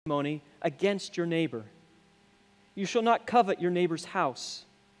testimony against your neighbor. You shall not covet your neighbor's house.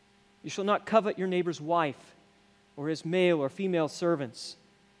 You shall not covet your neighbor's wife, or his male or female servants,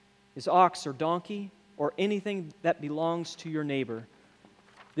 his ox or donkey, or anything that belongs to your neighbor.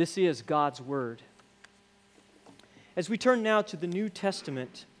 This is God's word. As we turn now to the New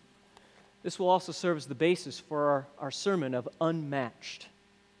Testament, this will also serve as the basis for our sermon of Unmatched,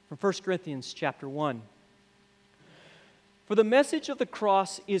 from 1 Corinthians chapter 1. For the message of the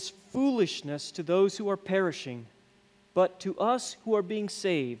cross is foolishness to those who are perishing, but to us who are being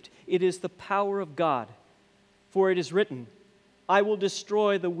saved, it is the power of God. For it is written, I will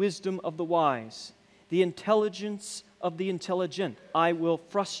destroy the wisdom of the wise, the intelligence of the intelligent I will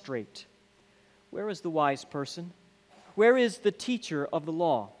frustrate. Where is the wise person? Where is the teacher of the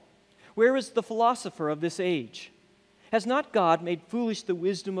law? Where is the philosopher of this age? Has not God made foolish the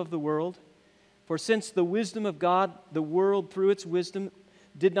wisdom of the world? For since the wisdom of God, the world through its wisdom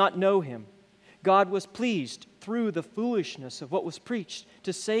did not know him, God was pleased through the foolishness of what was preached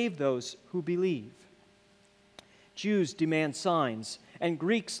to save those who believe. Jews demand signs, and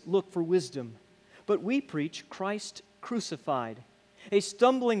Greeks look for wisdom. But we preach Christ crucified, a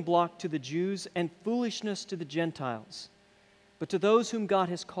stumbling block to the Jews and foolishness to the Gentiles. But to those whom God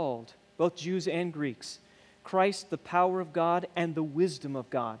has called, both Jews and Greeks, Christ the power of God and the wisdom of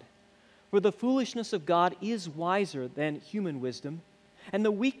God. For the foolishness of God is wiser than human wisdom, and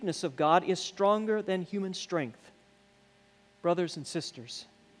the weakness of God is stronger than human strength. Brothers and sisters,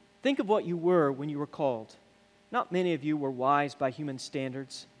 think of what you were when you were called. Not many of you were wise by human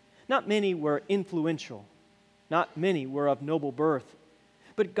standards. Not many were influential. Not many were of noble birth.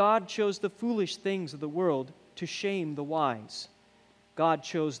 But God chose the foolish things of the world to shame the wise. God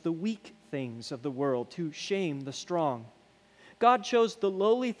chose the weak things of the world to shame the strong. God chose the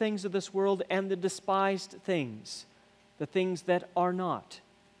lowly things of this world and the despised things, the things that are not,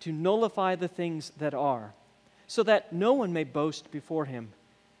 to nullify the things that are, so that no one may boast before him.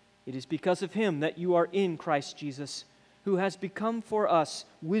 It is because of him that you are in Christ Jesus, who has become for us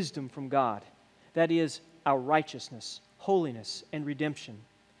wisdom from God, that is, our righteousness, holiness, and redemption.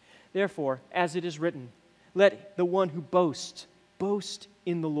 Therefore, as it is written, let the one who boasts, boast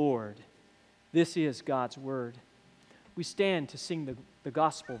in the Lord. This is God's word. We stand to sing the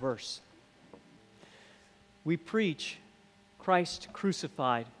gospel verse. We preach Christ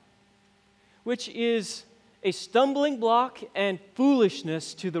crucified, which is a stumbling block and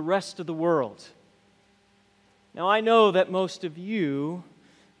foolishness to the rest of the world. Now, I know that most of you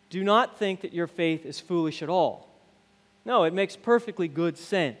do not think that your faith is foolish at all. No, it makes perfectly good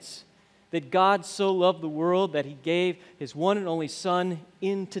sense that God so loved the world that He gave His one and only Son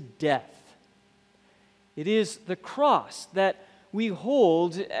into death. It is the cross that we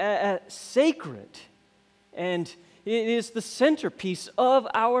hold sacred, and it is the centerpiece of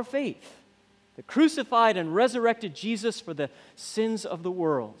our faith. The crucified and resurrected Jesus for the sins of the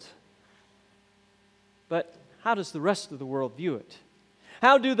world. But how does the rest of the world view it?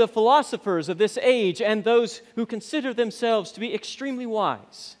 How do the philosophers of this age and those who consider themselves to be extremely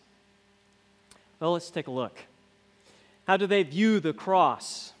wise? Well, let's take a look. How do they view the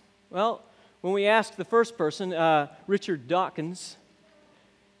cross? Well, when we asked the first person, Richard Dawkins,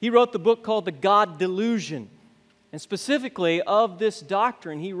 he wrote the book called The God Delusion. And specifically of this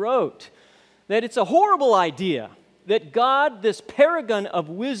doctrine, he wrote that it's a horrible idea that God, this paragon of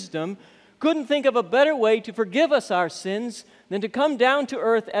wisdom, couldn't think of a better way to forgive us our sins than to come down to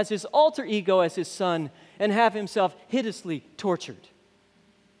earth as His alter ego, as His Son, and have Himself hideously tortured.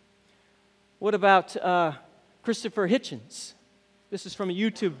 What about Christopher Hitchens? This is from a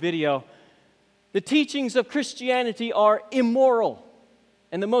YouTube video. The teachings of Christianity are immoral,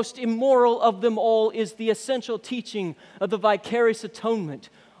 and the most immoral of them all is the essential teaching of the vicarious atonement,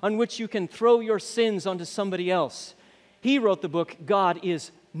 on which you can throw your sins onto somebody else. He wrote the book, God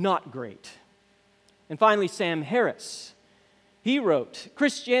is Not Great. And finally, Sam Harris. He wrote,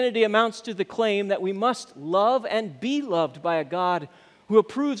 Christianity amounts to the claim that we must love and be loved by a God who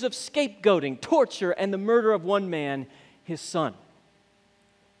approves of scapegoating, torture, and the murder of one man, His Son.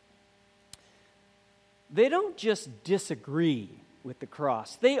 They don't just disagree with the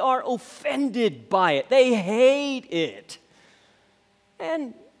cross. They are offended by it. They hate it.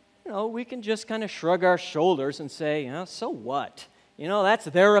 And, we can just kind of shrug our shoulders and say, so what? That's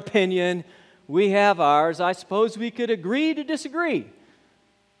their opinion. We have ours. I suppose we could agree to disagree.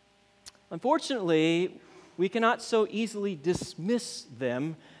 Unfortunately, we cannot so easily dismiss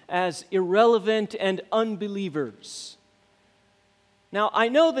them as irrelevant and unbelievers. Now, I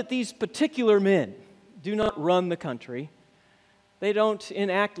know that these particular men do not run the country. They don't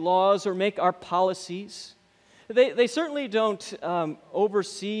enact laws or make our policies. They certainly don't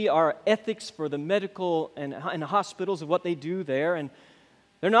oversee our ethics for the medical and hospitals of what they do there, and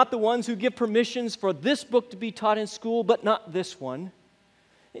they're not the ones who give permissions for this book to be taught in school, but not this one.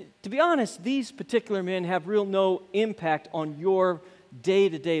 To be honest, these particular men have no impact on your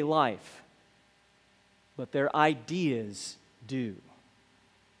day-to-day life, but their ideas do.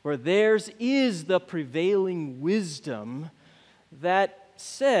 For theirs is the prevailing wisdom that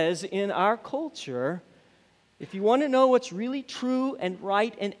says in our culture, if you want to know what's really true and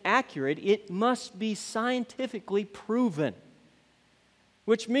right and accurate, it must be scientifically proven.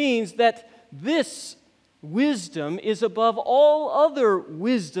 Which means that this wisdom is above all other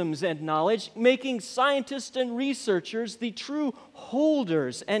wisdoms and knowledge, making scientists and researchers the true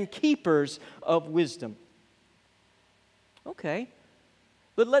holders and keepers of wisdom. Okay,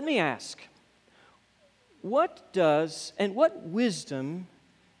 but let me ask, what wisdom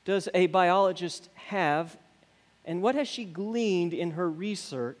does a biologist have, and what has she gleaned in her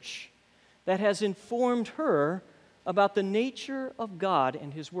research that has informed her about the nature of God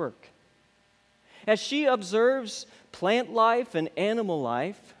and His work? As she observes plant life and animal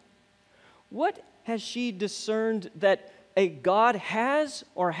life, what has she discerned that a God has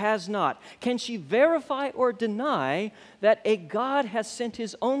or has not? Can she verify or deny that a God has sent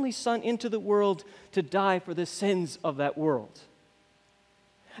His only Son into the world to die for the sins of that world?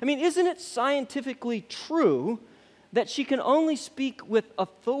 I mean, isn't it scientifically true that she can only speak with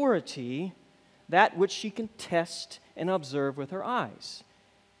authority that which she can test and observe with her eyes?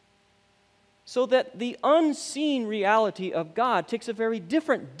 So that the unseen reality of God takes a very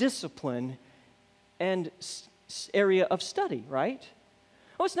different discipline and area of study, right?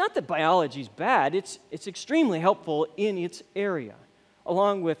 Oh, it's not that biology is bad. It's extremely helpful in its area,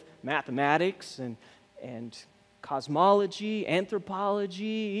 along with mathematics and cosmology,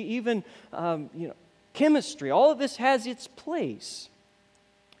 anthropology, even chemistry. All of this has its place.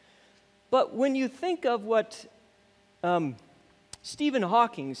 But when you think of what Stephen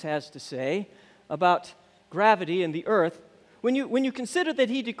Hawking has to say about gravity and the earth, when you consider that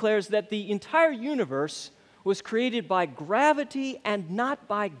he declares that the entire universe was created by gravity and not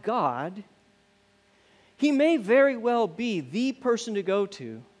by God, he may very well be the person to go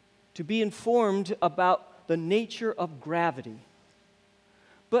to be informed about the nature of gravity.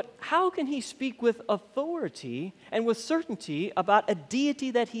 But how can he speak with authority and with certainty about a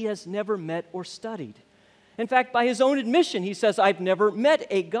deity that he has never met or studied? In fact, by his own admission, he says, I've never met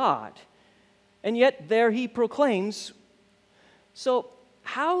a God. And yet there he proclaims. So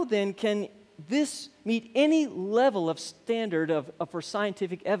how then can this meet any level of standard for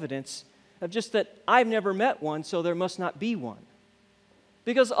scientific evidence of just that I've never met one, so there must not be one?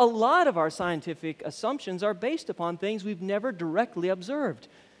 Because a lot of our scientific assumptions are based upon things we've never directly observed.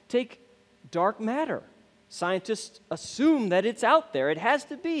 Take dark matter. Scientists assume that it's out there. It has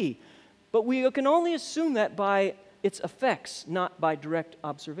to be. But we can only assume that by its effects, not by direct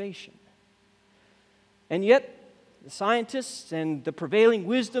observation. And yet, the scientists and the prevailing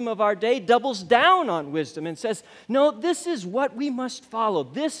wisdom of our day doubles down on wisdom and says, no, this is what we must follow.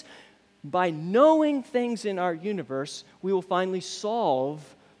 This, by knowing things in our universe, we will finally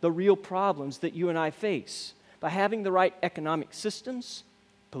solve the real problems that you and I face. By having the right economic systems,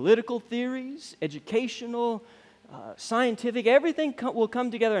 political theories, educational, scientific, everything will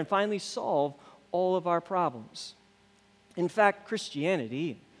come together and finally solve all of our problems. In fact,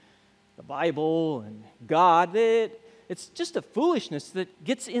 Christianity, the Bible, and God, it's just a foolishness that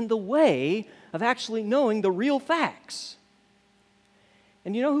gets in the way of actually knowing the real facts.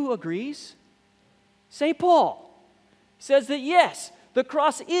 And you know who agrees? St. Paul says that yes, the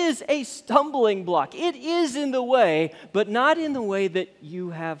cross is a stumbling block. It is in the way, but not in the way that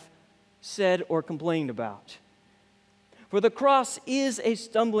you have said or complained about. For the cross is a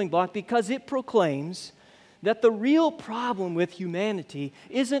stumbling block because it proclaims that the real problem with humanity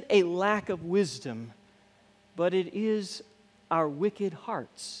isn't a lack of wisdom, but it is our wicked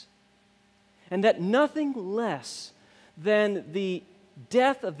hearts. And that nothing less than the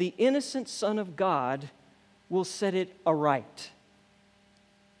death of the innocent Son of God will set it aright.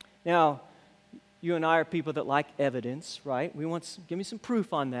 Now, you and I are people that like evidence, right? Give me some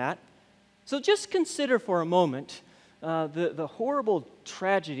proof on that. So just consider for a moment the horrible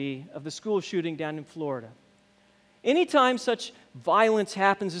tragedy of the school shooting down in Florida. Anytime such violence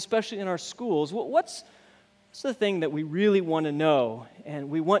happens, especially in our schools, what's the thing that we really want to know? And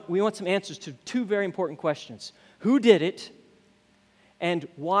we want some answers to two very important questions. Who did it? And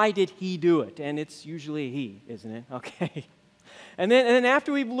why did he do it? And it's usually he, isn't it? Okay. And then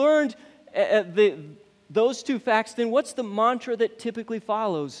after we've learned those two facts, then what's the mantra that typically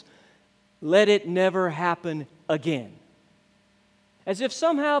follows? Let it never happen again. As if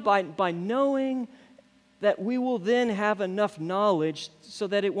somehow by knowing that we will then have enough knowledge so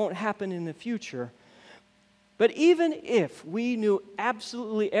that it won't happen in the future. But even if we knew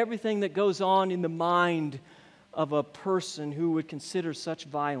absolutely everything that goes on in the mind of a person who would consider such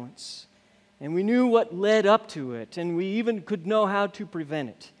violence, and we knew what led up to it, and we even could know how to prevent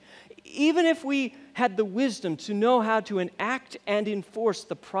it, even if we had the wisdom to know how to enact and enforce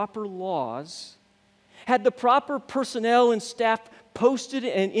the proper laws, had the proper personnel and staff posted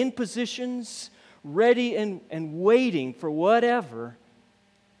and in positions, ready and waiting for whatever,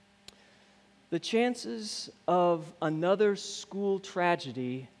 the chances of another school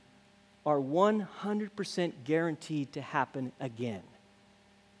tragedy are 100% guaranteed to happen again.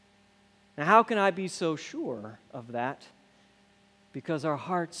 Now, how can I be so sure of that? Because our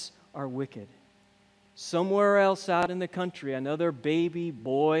hearts are wicked. Somewhere else out in the country, another baby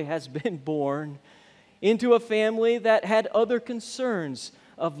boy has been born into a family that had other concerns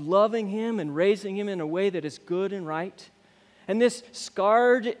of loving him and raising him in a way that is good and right. And this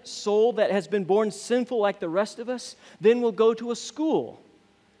scarred soul that has been born sinful like the rest of us then will go to a school.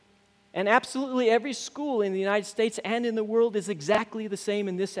 And absolutely every school in the United States and in the world is exactly the same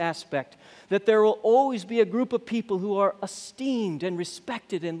in this aspect, that there will always be a group of people who are esteemed and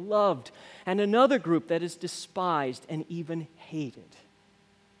respected and loved, and another group that is despised and even hated.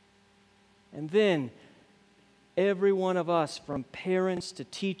 And then every one of us, from parents to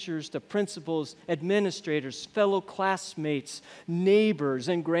teachers to principals, administrators, fellow classmates, neighbors,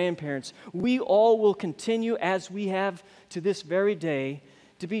 and grandparents, we all will continue, as we have to this very day,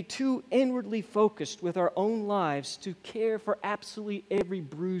 to be too inwardly focused with our own lives to care for absolutely every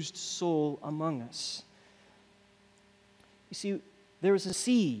bruised soul among us. You see, there is a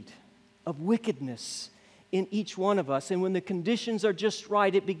seed of wickedness in each one of us, and when the conditions are just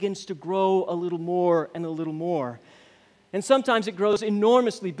right, it begins to grow a little more and a little more. And sometimes it grows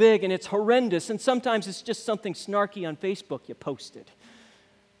enormously big and it's horrendous, and sometimes it's just something snarky on Facebook you posted.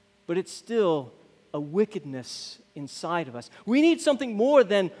 But it's still a wickedness inside of us. We need something more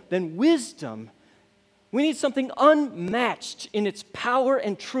than wisdom. We need something unmatched in its power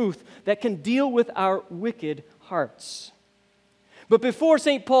and truth that can deal with our wicked hearts. But before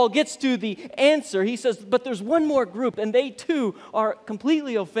St. Paul gets to the answer, he says, but there's one more group, and they too are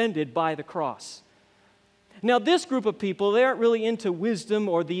completely offended by the cross. Now, this group of people, they aren't really into wisdom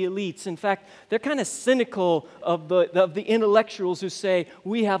or the elites. In fact, they're kind of cynical of the intellectuals who say,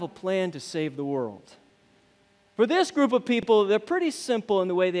 we have a plan to save the world. For this group of people, they're pretty simple in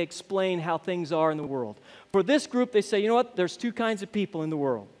the way they explain how things are in the world. For this group, they say, you know what? There's two kinds of people in the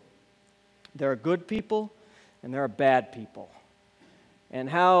world. There are good people and there are bad people. And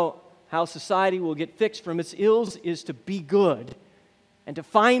how society will get fixed from its ills is to be good and to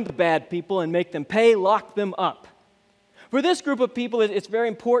find the bad people and make them pay, lock them up. For this group of people, it's very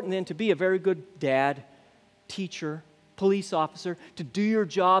important then to be a very good dad, teacher, police officer, to do your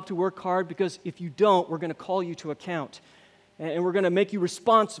job, to work hard, because if you don't, we're going to call you to account. And we're going to make you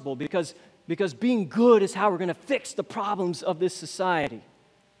responsible because being good is how we're going to fix the problems of this society.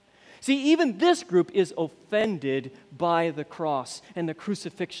 See, even this group is offended by the cross and the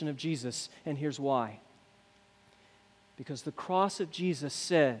crucifixion of Jesus, and here's why. Because the cross of Jesus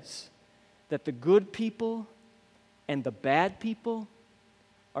says that the good people and the bad people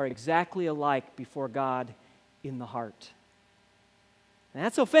are exactly alike before God in the heart. And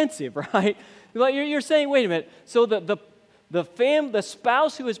that's offensive, right? You're saying, wait a minute, so the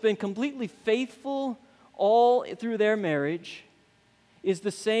spouse who has been completely faithful all through their marriage is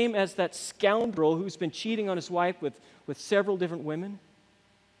the same as that scoundrel who's been cheating on his wife with several different women?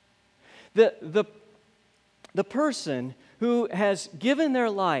 The person who has given their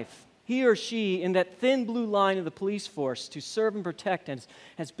life, he or she, in that thin blue line of the police force to serve and protect and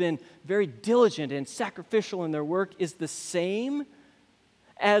has been very diligent and sacrificial in their work, is the same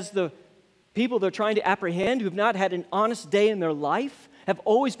as the people they're trying to apprehend who have not had an honest day in their life, have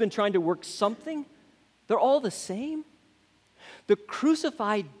always been trying to work something. They're all the same. The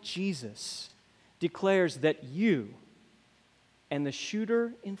crucified Jesus declares that you and the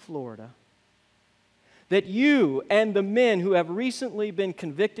shooter in Florida, that you and the men who have recently been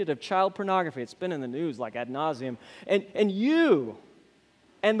convicted of child pornography, it's been in the news like ad nauseum, and you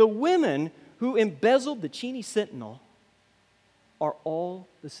and the women who embezzled the Cheney Sentinel are all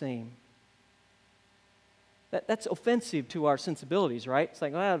the same. That's offensive to our sensibilities, right? It's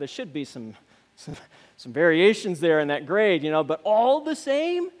like, well, there should be some variations there in that grade, but all the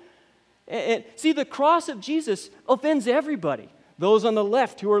same? And see, the cross of Jesus offends everybody. those on the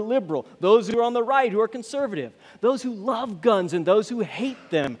left who are liberal, those who are on the right who are conservative, those who love guns and those who hate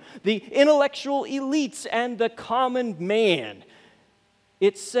them, the intellectual elites and the common man.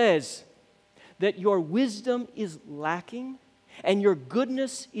 It says that your wisdom is lacking and your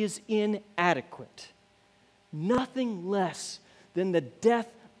goodness is inadequate. Nothing less than the death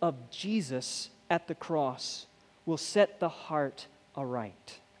of Jesus at the cross will set the heart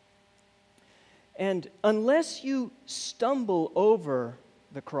aright. And unless you stumble over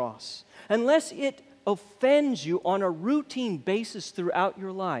the cross, unless it offends you on a routine basis throughout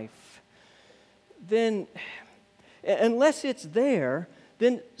your life, then unless it's there,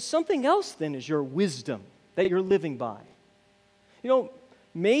 then something else then is your wisdom that you're living by. You know,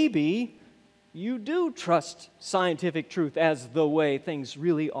 maybe you do trust scientific truth as the way things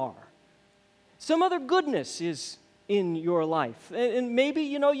really are. Some other goodness is in your life. And maybe,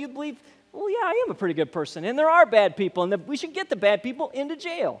 you believe, well, yeah, I am a pretty good person, and there are bad people, and we should get the bad people into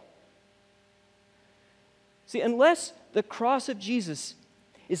jail. See, unless the cross of Jesus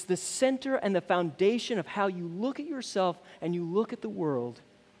is the center and the foundation of how you look at yourself and you look at the world,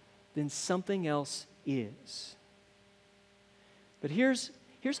 then something else is. But here's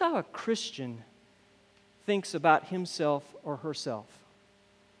how a Christian thinks about himself or herself.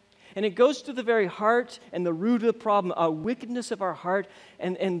 And it goes to the very heart and the root of the problem, our wickedness of our heart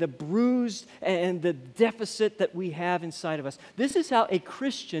and the bruised and the deficit that we have inside of us. This is how a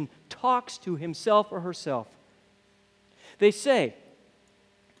Christian talks to himself or herself. They say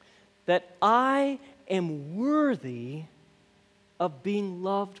that I am worthy of being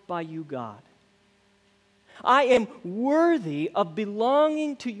loved by you, God. I am worthy of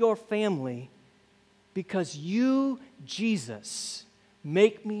belonging to your family because you, Jesus,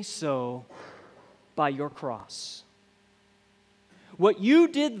 make me so by your cross. What you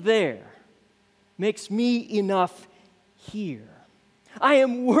did there makes me enough here. I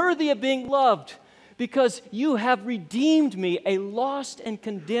am worthy of being loved because you have redeemed me, a lost and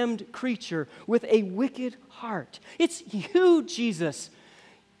condemned creature with a wicked heart. It's you, Jesus,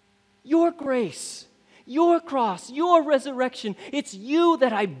 your grace, your cross, your resurrection. It's you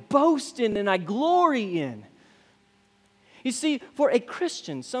that I boast in and I glory in. You see, for a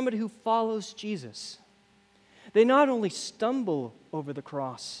Christian, somebody who follows Jesus, they not only stumble over the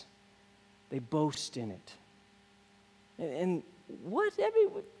cross, they boast in it. And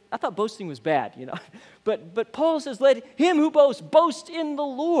I thought boasting was bad, But Paul says, let him who boasts, boast in the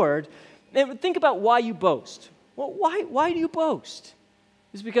Lord. And think about why you boast. Well, why do you boast?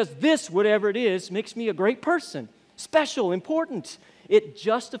 It's because this, whatever it is, makes me a great person, special, important. It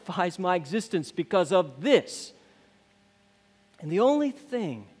justifies my existence because of this. And the only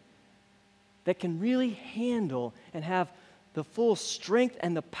thing that can really handle and have the full strength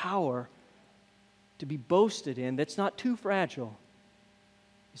and the power to be boasted in, that's not too fragile,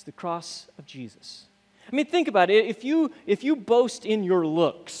 is the cross of Jesus. I mean, think about it. If you boast in your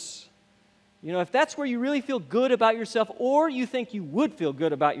looks, if that's where you really feel good about yourself, or you think you would feel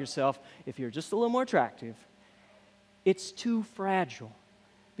good about yourself if you're just a little more attractive, it's too fragile.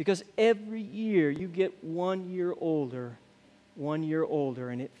 Because every year you get 1 year older,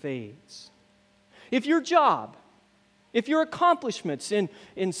 and it fades. If your job, if your accomplishments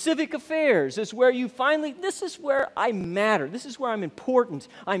in civic affairs is where you finally, this is where I matter, this is where I'm important,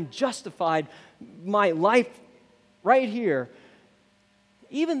 I'm justified, my life right here,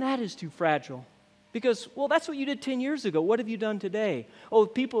 even that is too fragile. Because, well, that's what you did 10 years ago. What have you done today? Oh,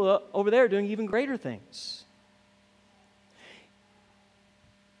 people over there are doing even greater things.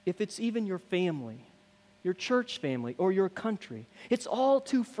 If it's even your family, your church family, or your country, it's all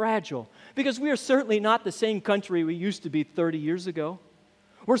too fragile because we are certainly not the same country we used to be 30 years ago.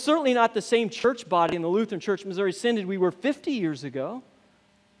 We're certainly not the same church body in the Lutheran Church Missouri Synod we were 50 years ago.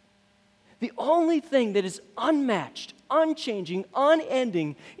 The only thing that is unmatched, unchanging,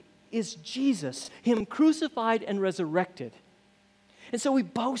 unending is Jesus, Him crucified and resurrected. And so we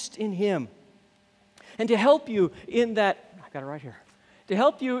boast in Him. And to help you in that, I got it right here. To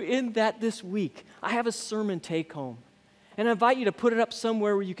help you in that this week, I have a sermon take-home. And I invite you to put it up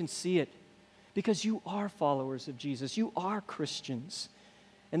somewhere where you can see it. Because you are followers of Jesus. You are Christians.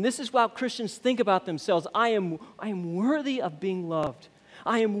 And this is how Christians think about themselves. I am worthy of being loved.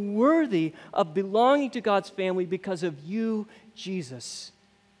 I am worthy of belonging to God's family because of you, Jesus,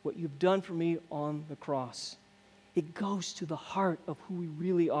 what you've done for me on the cross. It goes to the heart of who we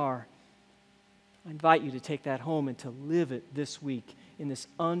really are. I invite you to take that home and to live it this week in this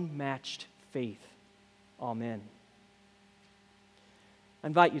unmatched faith. Amen. I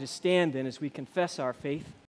invite you to stand then as we confess our faith.